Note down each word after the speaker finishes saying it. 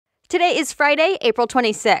Today is Friday, April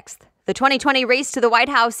 26th. The 2020 race to the White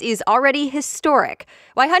House is already historic.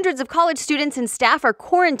 Why hundreds of college students and staff are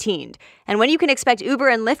quarantined, and when you can expect Uber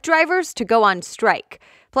and Lyft drivers to go on strike.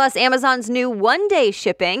 Plus, Amazon's new one-day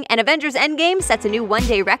shipping, and Avengers Endgame sets a new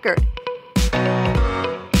one-day record.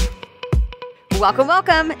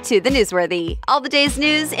 Welcome to the Newsworthy. All the day's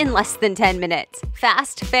news in less than 10 minutes.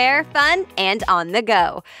 Fast, fair, fun, and on the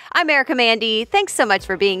go. I'm Erica Mandy. Thanks so much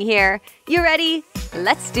for being here. You ready?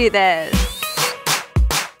 Let's do this.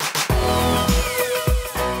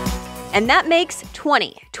 And that makes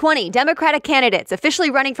 20 Democratic candidates officially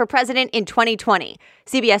running for president in 2020.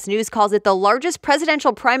 CBS News calls it the largest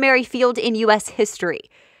presidential primary field in U.S. history.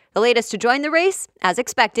 The latest to join the race, as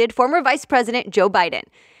expected, former Vice President Joe Biden.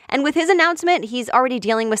 And with his announcement, he's already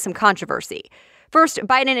dealing with some controversy. First,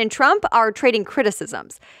 Biden and Trump are trading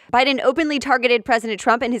criticisms. Biden openly targeted President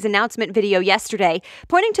Trump in his announcement video yesterday,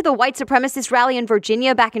 pointing to the white supremacist rally in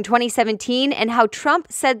Virginia back in 2017 and how Trump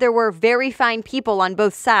said there were very fine people on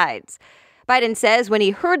both sides. Biden says when he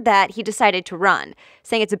heard that, he decided to run,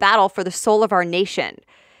 saying it's a battle for the soul of our nation.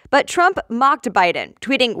 But Trump mocked Biden,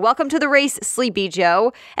 tweeting, "Welcome to the race, Sleepy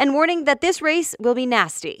Joe," and warning that this race will be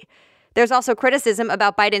nasty. There's also criticism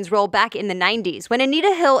about Biden's role back in the 90s when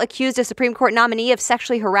Anita Hill accused a Supreme Court nominee of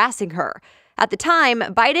sexually harassing her. At the time,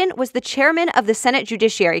 Biden was the chairman of the Senate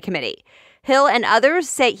Judiciary Committee. Hill and others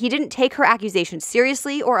say he didn't take her accusations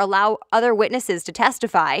seriously or allow other witnesses to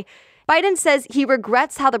testify. Biden says he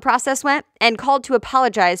regrets how the process went and called to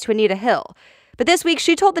apologize to Anita Hill. But this week,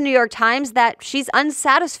 she told the New York Times that she's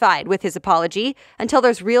unsatisfied with his apology until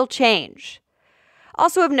there's real change.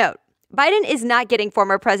 Also of note, Biden is not getting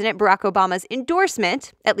former President Barack Obama's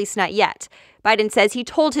endorsement, at least not yet. Biden says he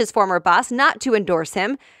told his former boss not to endorse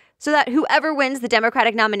him, so that whoever wins the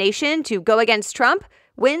Democratic nomination to go against Trump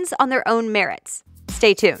wins on their own merits.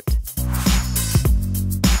 Stay tuned.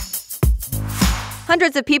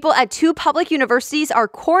 Hundreds of people at two public universities are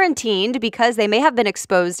quarantined because they may have been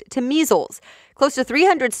exposed to measles. Close to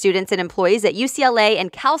 300 students and employees at UCLA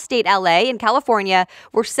and Cal State LA in California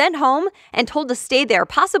were sent home and told to stay there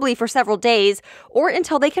possibly for several days or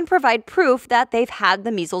until they can provide proof that they've had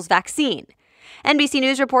the measles vaccine. NBC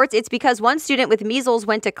News reports it's because one student with measles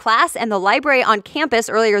went to class and the library on campus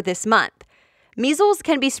earlier this month. Measles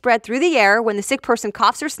can be spread through the air when the sick person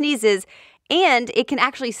coughs or sneezes, and it can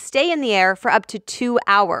actually stay in the air for up to 2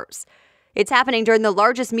 hours. It's happening during the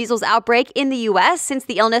largest measles outbreak in the U.S. since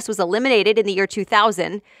the illness was eliminated in the year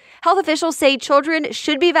 2000. Health officials say children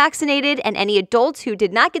should be vaccinated, and any adults who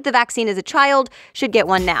did not get the vaccine as a child should get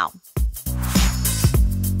one now.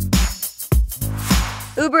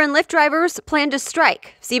 Uber and Lyft drivers plan to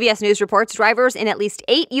strike. CBS News reports drivers in at least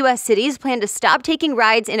 8 U.S. cities plan to stop taking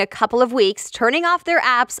rides in a couple of weeks, turning off their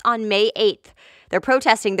apps on May 8th. They're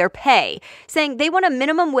protesting their pay, saying they want a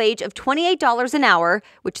minimum wage of $28 an hour,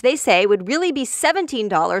 which they say would really be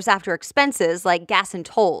 $17 after expenses like gas and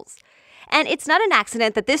tolls. And it's not an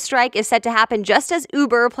accident that this strike is set to happen just as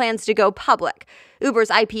Uber plans to go public. Uber's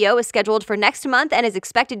IPO is scheduled for next month and is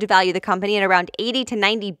expected to value the company at around $80 to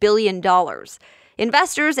 $90 billion.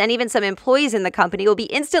 Investors and even some employees in the company will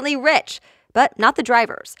be instantly rich, but not the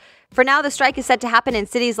drivers. For now, the strike is set to happen in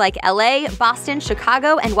cities like LA, Boston,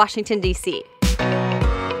 Chicago, and Washington, D.C.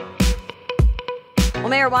 Well,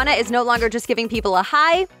 marijuana is no longer just giving people a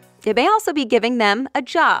high, it may also be giving them a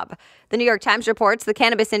job. The New York Times reports the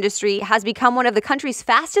cannabis industry has become one of the country's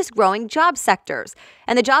fastest growing job sectors.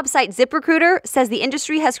 And the job site ZipRecruiter says the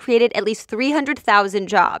industry has created at least 300,000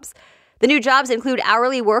 jobs. The new jobs include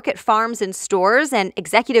hourly work at farms and stores and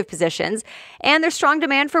executive positions, and there's strong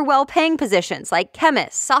demand for well-paying positions like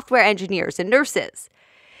chemists, software engineers, and nurses.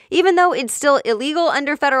 Even though it's still illegal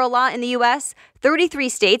under federal law in the U.S., 33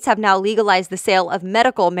 states have now legalized the sale of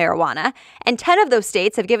medical marijuana, and 10 of those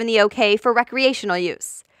states have given the okay for recreational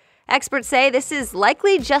use. Experts say this is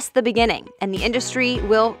likely just the beginning, and the industry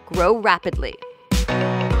will grow rapidly.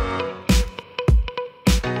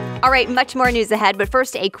 All right, much more news ahead, but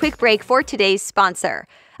first, a quick break for today's sponsor.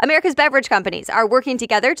 America's beverage companies are working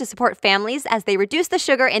together to support families as they reduce the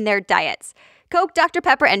sugar in their diets. Coke, Dr.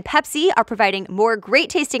 Pepper, and Pepsi are providing more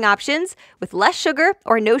great-tasting options with less sugar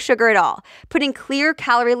or no sugar at all, putting clear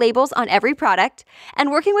calorie labels on every product,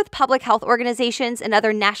 and working with public health organizations and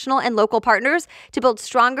other national and local partners to build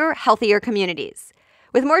stronger, healthier communities.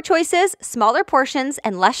 With more choices, smaller portions,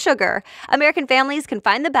 and less sugar, American families can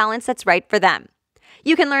find the balance that's right for them.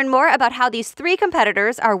 You can learn more about how these three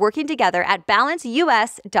competitors are working together at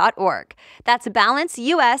balanceus.org. That's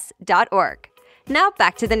balanceus.org. Now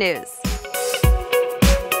back to the news.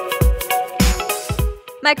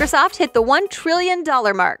 Microsoft hit the $1 trillion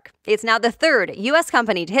mark. It's now the third U.S.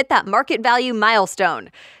 company to hit that market value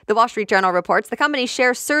milestone. The Wall Street Journal reports the company's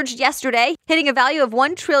shares surged yesterday, hitting a value of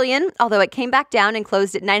 $1 trillion, although it came back down and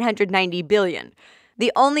closed at $990 billion.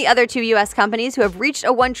 The only other two U.S. companies who have reached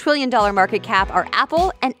a $1 trillion market cap are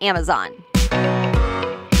Apple and Amazon.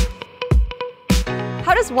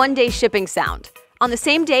 How does one-day shipping sound? On the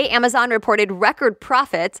same day Amazon reported record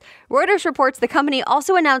profits, Reuters reports the company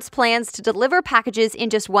also announced plans to deliver packages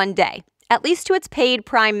in just one day, at least to its paid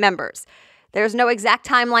Prime members. There's no exact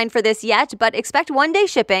timeline for this yet, but expect one-day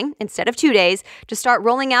shipping, instead of 2 days, to start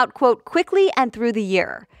rolling out, quote, quickly and through the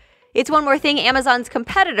year. It's one more thing Amazon's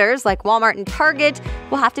competitors, like Walmart and Target,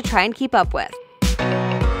 will have to try and keep up with.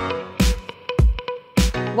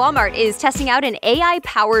 Walmart is testing out an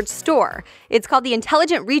AI-powered store. It's called the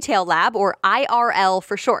Intelligent Retail Lab, or IRL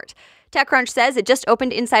for short. TechCrunch says it just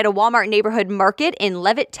opened inside a Walmart neighborhood market in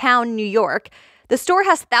Levittown, New York. The store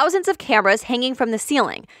has thousands of cameras hanging from the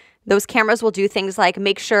ceiling. Those cameras will do things like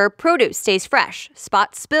make sure produce stays fresh,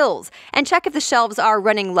 spot spills, and check if the shelves are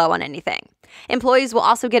running low on anything. Employees will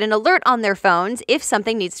also get an alert on their phones if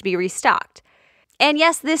something needs to be restocked. And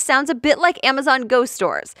yes, this sounds a bit like Amazon Go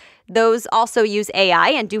stores. Those also use AI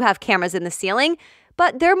and do have cameras in the ceiling,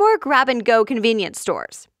 but they're more grab-and-go convenience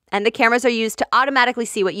stores. And the cameras are used to automatically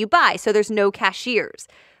see what you buy, so there's no cashiers.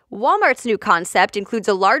 Walmart's new concept includes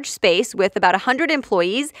a large space with about 100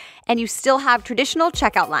 employees, and you still have traditional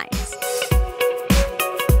checkout lines.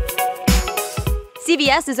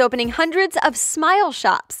 CVS is opening hundreds of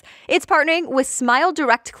SmileShops. It's partnering with Smile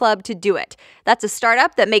Direct Club to do it. That's a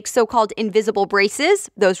startup that makes so-called invisible braces,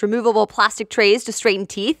 those removable plastic trays to straighten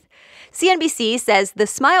teeth. CNBC says the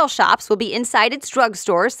SmileShops will be inside its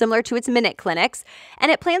drugstores, similar to its Minute Clinics,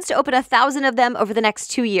 and it plans to open 1,000 of them over the next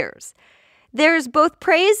 2 years. There's both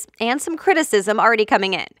praise and some criticism already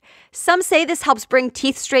coming in. Some say this helps bring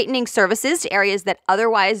teeth straightening services to areas that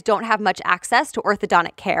otherwise don't have much access to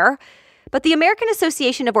orthodontic care. But the American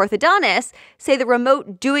Association of Orthodontists say the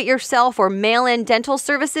remote do-it-yourself or mail-in dental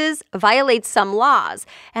services violates some laws,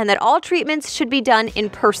 and that all treatments should be done in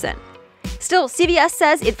person. Still, CVS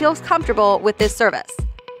says it feels comfortable with this service.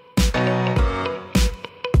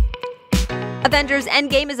 Avengers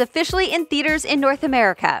Endgame is officially in theaters in North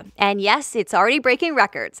America. And yes, it's already breaking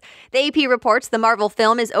records. The AP reports the Marvel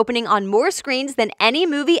film is opening on more screens than any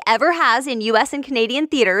movie ever has in US and Canadian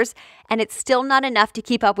theaters, and it's still not enough to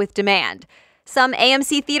keep up with demand. Some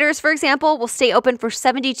AMC theaters, for example, will stay open for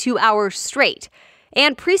 72 hours straight.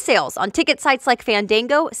 And pre-sales on ticket sites like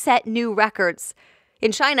Fandango set new records.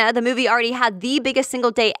 In China, the movie already had the biggest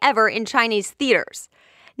single day ever in Chinese theaters.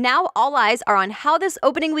 Now all eyes are on how this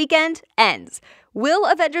opening weekend ends. Will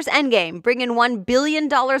Avengers Endgame bring in $1 billion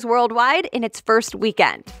worldwide in its first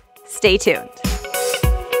weekend? Stay tuned.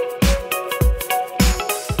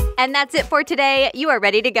 And that's it for today. You are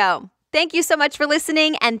ready to go. Thank you so much for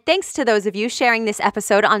listening, and thanks to those of you sharing this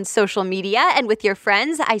episode on social media and with your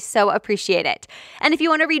friends. I so appreciate it. And if you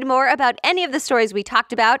want to read more about any of the stories we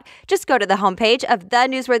talked about, just go to the homepage of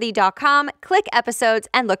thenewsworthy.com, click episodes,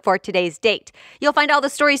 and look for today's date. You'll find all the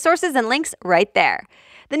story sources and links right there.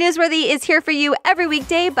 The Newsworthy is here for you every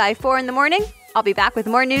weekday by 4 in the morning. I'll be back with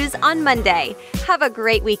more news on Monday. Have a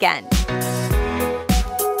great weekend.